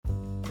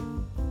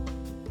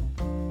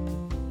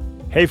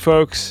Hey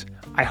folks,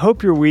 I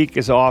hope your week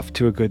is off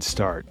to a good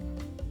start.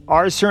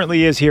 Ours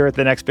certainly is here at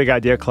the Next Big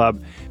Idea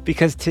Club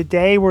because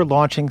today we're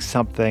launching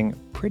something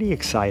pretty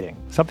exciting,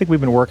 something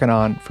we've been working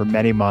on for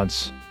many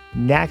months,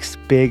 Next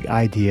Big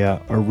Idea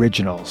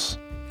Originals.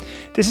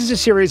 This is a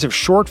series of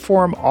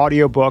short-form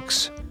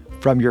audiobooks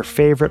from your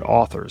favorite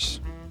authors.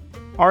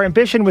 Our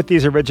ambition with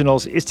these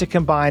originals is to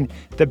combine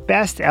the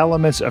best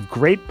elements of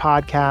great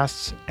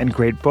podcasts and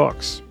great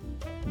books.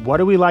 What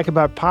do we like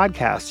about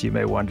podcasts, you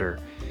may wonder?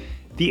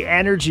 The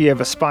energy of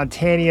a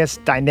spontaneous,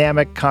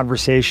 dynamic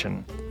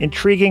conversation,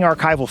 intriguing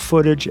archival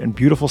footage and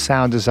beautiful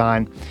sound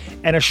design,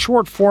 and a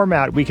short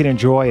format we can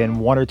enjoy in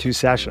 1 or 2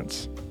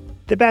 sessions.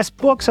 The best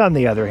books, on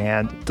the other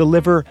hand,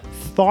 deliver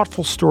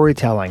thoughtful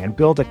storytelling and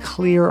build a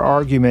clear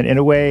argument in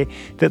a way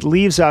that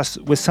leaves us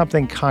with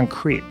something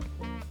concrete.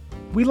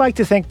 We like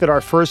to think that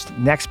our first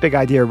Next Big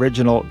Idea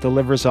original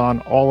delivers on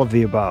all of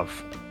the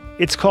above.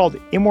 It's called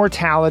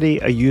Immortality,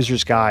 A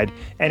User's Guide,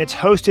 and it's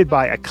hosted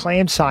by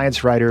acclaimed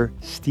science writer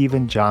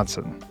Steven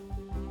Johnson.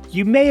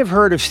 You may have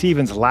heard of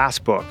Steven's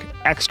last book,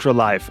 Extra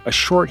Life, A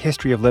Short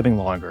History of Living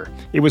Longer.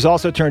 It was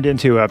also turned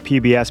into a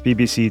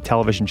PBS-BBC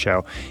television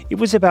show. It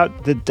was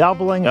about the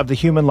doubling of the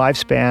human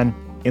lifespan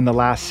in the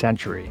last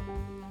century.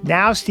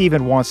 Now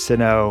Steven wants to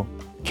know,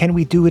 can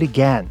we do it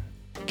again?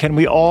 Can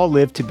we all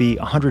live to be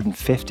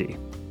 150?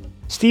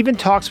 Steven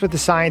talks with the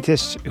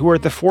scientists who are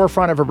at the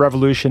forefront of a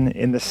revolution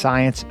in the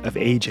science of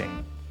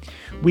aging.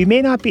 We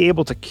may not be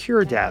able to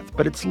cure death,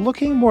 but it's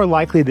looking more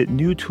likely that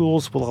new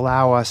tools will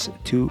allow us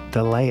to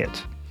delay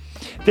it.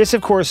 This,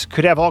 of course,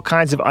 could have all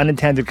kinds of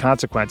unintended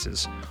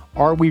consequences.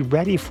 Are we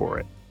ready for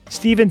it?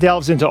 Steven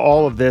delves into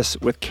all of this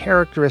with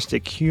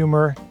characteristic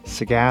humor,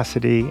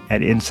 sagacity,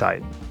 and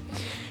insight.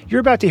 You're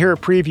about to hear a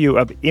preview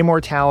of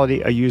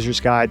Immortality, A User's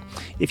Guide.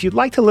 If you'd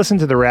like to listen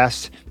to the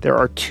rest, there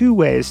are 2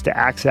 ways to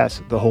access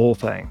the whole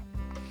thing.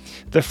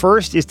 The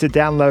first is to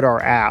download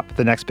our app,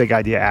 the Next Big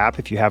Idea app,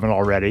 if you haven't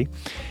already.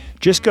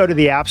 Just go to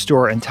the App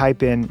Store and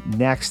type in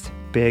Next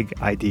Big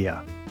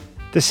Idea.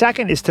 The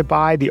second is to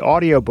buy the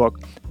audiobook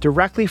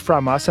directly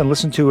from us and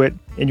listen to it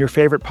in your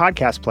favorite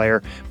podcast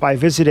player by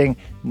visiting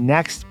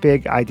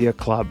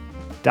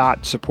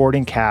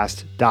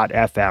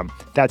nextbigideaclub.supportingcast.fm.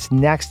 That's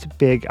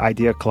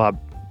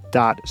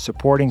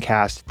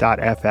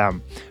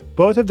nextbigideaclub.supportingcast.fm.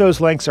 Both of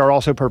those links are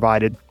also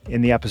provided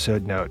in the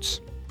episode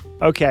notes.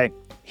 Okay,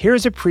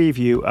 here's a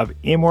preview of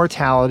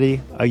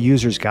Immortality, A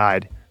User's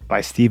Guide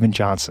by Steven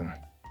Johnson.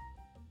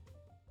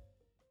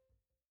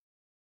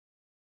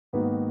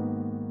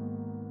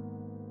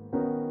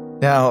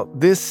 Now,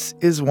 this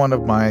is one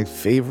of my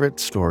favorite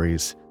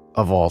stories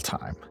of all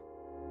time.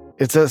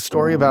 It's a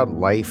story about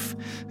life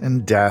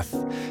and death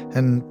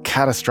and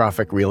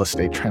catastrophic real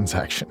estate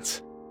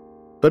transactions.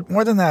 But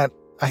more than that,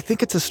 I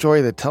think it's a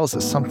story that tells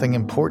us something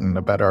important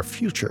about our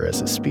future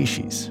as a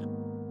species.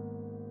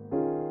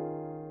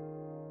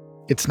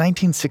 It's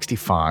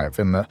 1965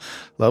 in the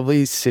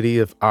lovely city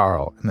of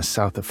Arles in the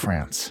south of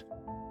France.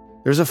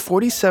 There's a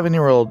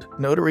 47-year-old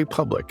notary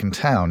public in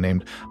town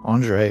named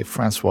André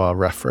Francois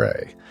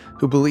Raffray,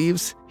 who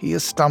believes he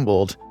has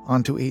stumbled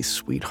onto a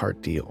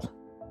sweetheart deal.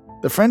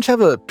 The French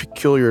have a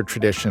peculiar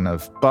tradition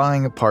of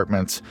buying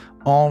apartments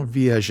en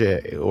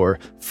viager, or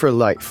for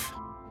life.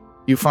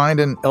 You find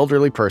an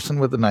elderly person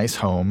with a nice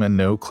home and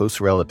no close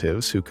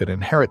relatives who could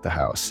inherit the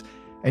house,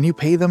 and you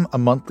pay them a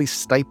monthly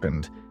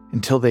stipend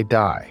until they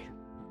die,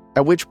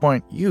 at which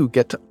point you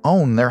get to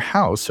own their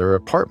house or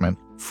apartment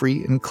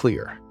free and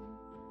clear.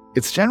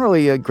 It's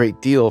generally a great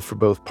deal for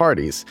both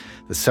parties.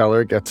 The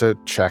seller gets a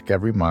check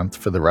every month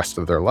for the rest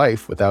of their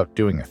life without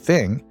doing a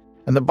thing,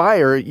 and the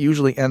buyer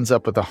usually ends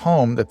up with a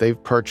home that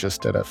they've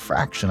purchased at a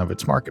fraction of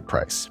its market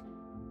price.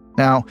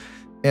 Now,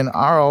 in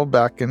Arles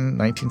back in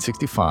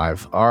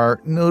 1965,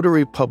 our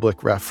notary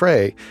public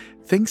Raffray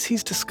thinks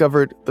he's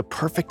discovered the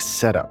perfect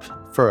setup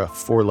for a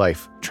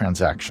for-life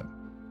transaction.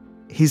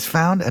 He's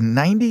found a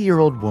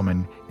 90-year-old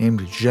woman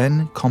named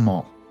Jeanne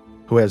Comment,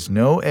 who has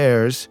no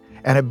heirs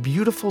and a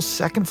beautiful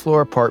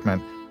second-floor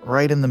apartment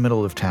right in the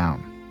middle of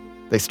town.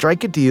 They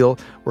strike a deal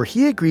where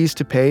he agrees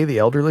to pay the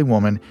elderly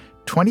woman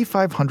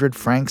 2,500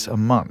 francs a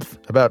month,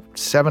 about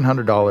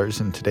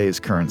 $700 in today's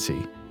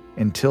currency,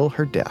 until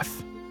her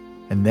death.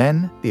 And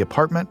then the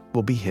apartment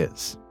will be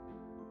his.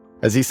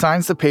 As he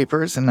signs the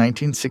papers in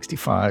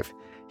 1965,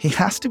 he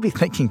has to be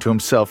thinking to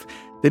himself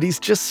that he's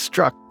just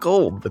struck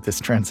gold with this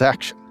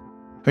transaction.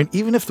 I mean,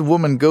 even if the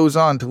woman goes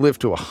on to live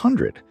to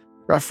 100,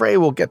 Raffray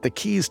will get the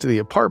keys to the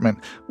apartment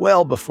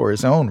well before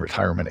his own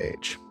retirement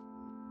age.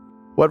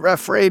 What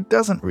Raffray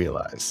doesn't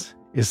realize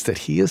is that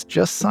he has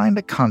just signed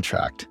a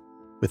contract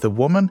with a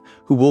woman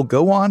who will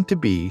go on to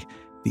be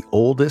the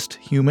oldest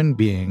human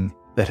being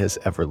that has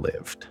ever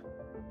lived.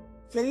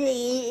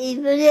 Il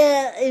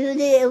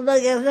venait au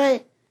magasin,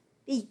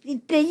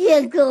 il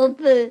payait encore un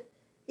peu.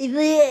 Il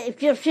venait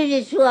chercher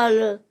les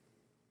toiles.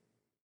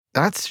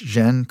 That's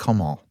Jeanne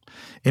Comment,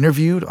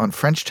 interviewed on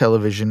French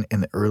television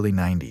in the early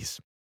 90s.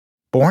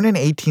 Born in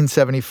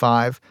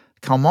 1875,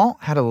 Comment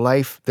had a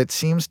life that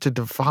seems to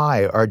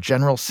defy our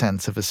general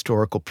sense of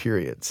historical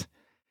periods.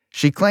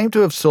 She claimed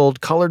to have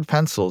sold colored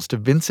pencils to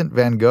Vincent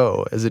van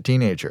Gogh as a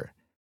teenager,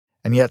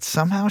 and yet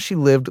somehow she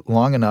lived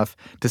long enough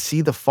to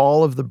see the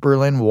fall of the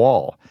Berlin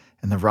Wall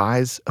and the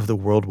rise of the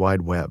World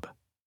Wide Web.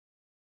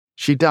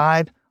 She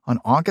died on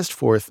August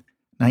 4th,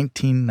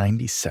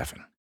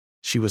 1997.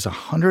 She was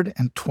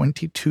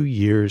 122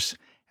 years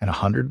and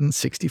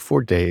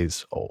 164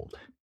 days old.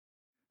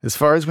 As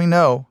far as we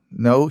know,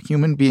 no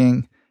human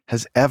being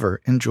has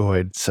ever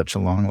enjoyed such a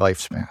long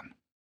lifespan.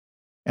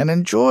 And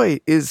enjoy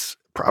is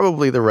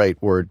probably the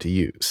right word to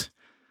use.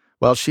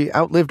 While she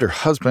outlived her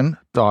husband,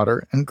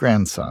 daughter, and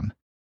grandson,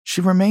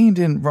 she remained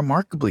in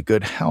remarkably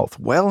good health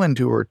well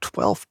into her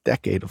 12th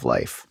decade of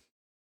life.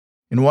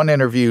 In one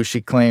interview,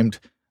 she claimed,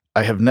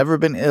 "I have never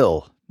been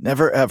ill,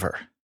 never ever."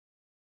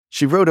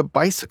 She rode a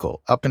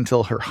bicycle up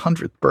until her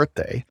 100th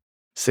birthday,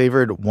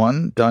 savored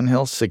one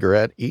Dunhill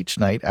cigarette each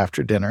night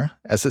after dinner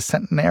as a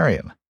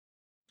centenarian.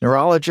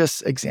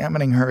 Neurologists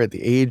examining her at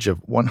the age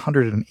of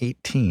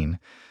 118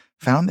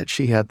 found that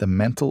she had the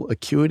mental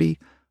acuity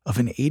of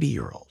an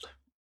 80-year-old.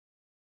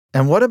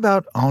 And what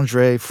about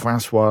André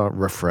François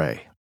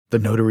Raffray, the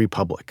notary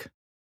public?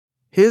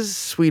 His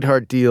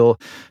sweetheart deal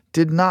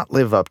did not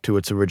live up to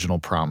its original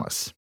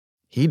promise.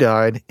 He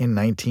died in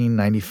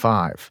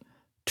 1995,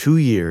 2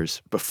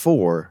 years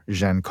before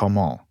Jeanne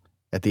Calment,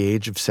 at the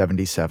age of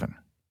 77.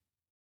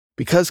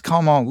 Because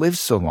Calment lived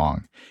so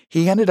long,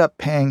 he ended up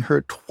paying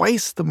her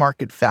twice the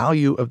market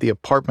value of the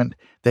apartment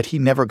that he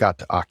never got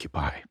to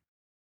occupy.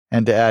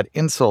 And to add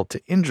insult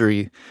to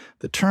injury,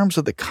 the terms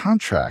of the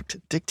contract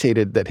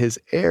dictated that his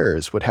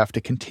heirs would have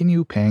to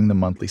continue paying the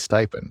monthly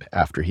stipend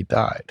after he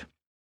died.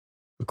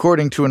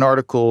 According to an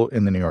article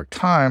in the New York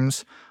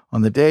Times,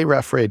 on the day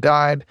Raffray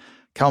died,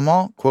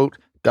 Calment, quote,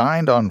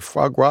 dined on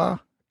foie gras,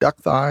 duck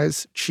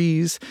thighs,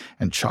 cheese,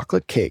 and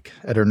chocolate cake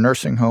at her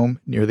nursing home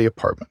near the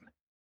apartment.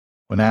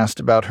 When asked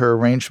about her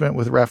arrangement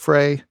with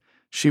Raffray,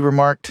 she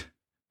remarked,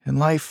 "In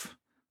life,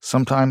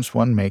 sometimes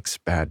one makes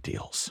bad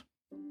deals."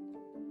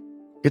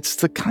 It's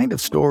the kind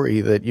of story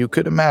that you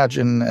could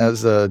imagine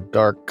as a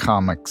dark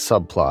comic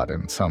subplot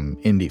in some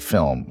indie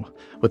film,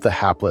 with the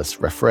hapless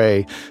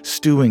Raffray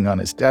stewing on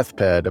his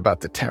deathbed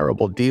about the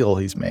terrible deal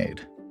he's made.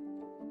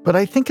 But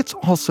I think it's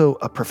also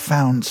a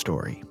profound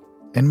story,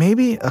 and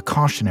maybe a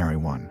cautionary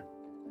one.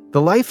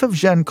 The life of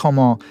Jeanne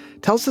Calment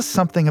tells us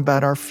something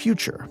about our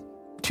future.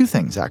 Two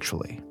things,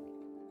 actually.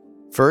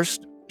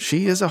 First,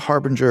 she is a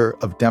harbinger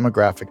of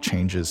demographic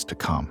changes to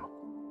come.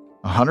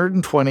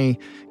 120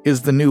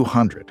 is the new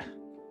 100.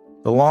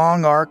 The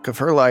long arc of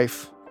her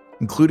life,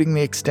 including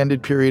the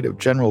extended period of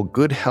general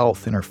good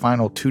health in her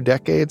final 2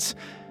 decades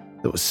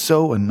that was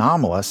so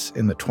anomalous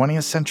in the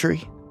 20th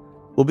century,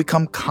 will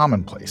become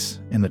commonplace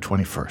in the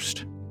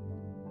 21st.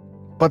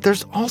 But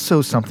there's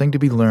also something to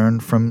be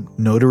learned from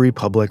notary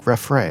public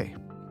Raffray.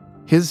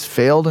 His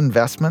failed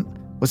investment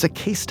was a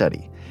case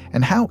study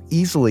in how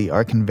easily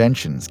our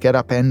conventions get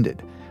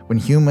upended when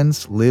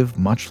humans live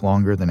much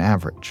longer than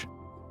average.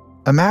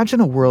 Imagine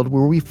a world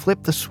where we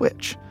flip the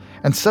switch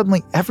and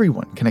suddenly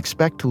everyone can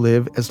expect to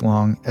live as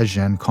long as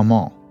Jeanne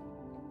Calment.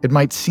 It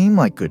might seem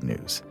like good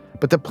news,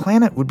 but the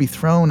planet would be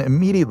thrown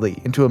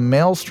immediately into a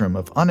maelstrom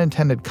of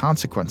unintended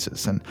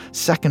consequences and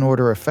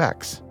second-order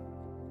effects.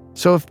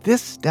 So if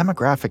this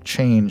demographic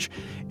change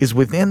is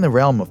within the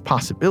realm of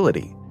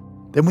possibility,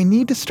 then we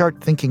need to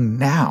start thinking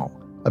now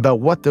about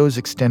what those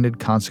extended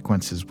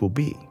consequences will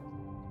be.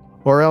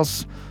 Or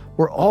else,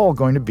 we're all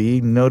going to be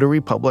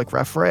notary public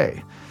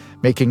Raffray,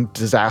 making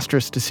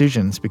disastrous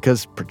decisions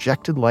because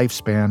projected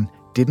lifespan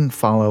didn't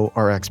follow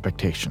our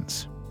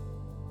expectations.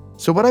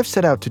 So what I've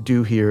set out to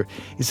do here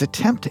is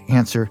attempt to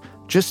answer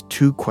just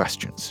 2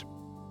 questions.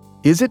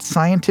 Is it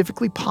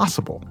scientifically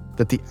possible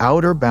that the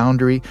outer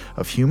boundary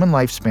of human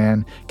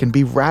lifespan can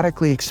be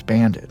radically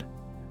expanded,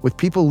 with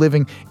people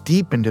living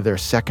deep into their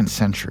 2nd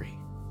century?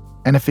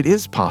 And if it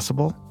is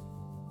possible,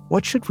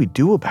 what should we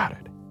do about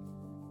it?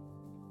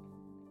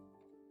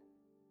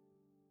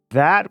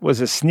 That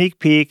was a sneak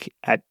peek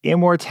at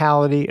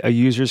Immortality, A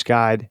User's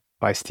Guide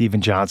by Stephen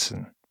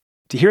Johnson.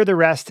 To hear the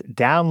rest,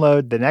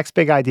 download the Next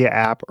Big Idea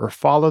app or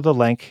follow the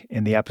link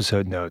in the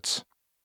episode notes.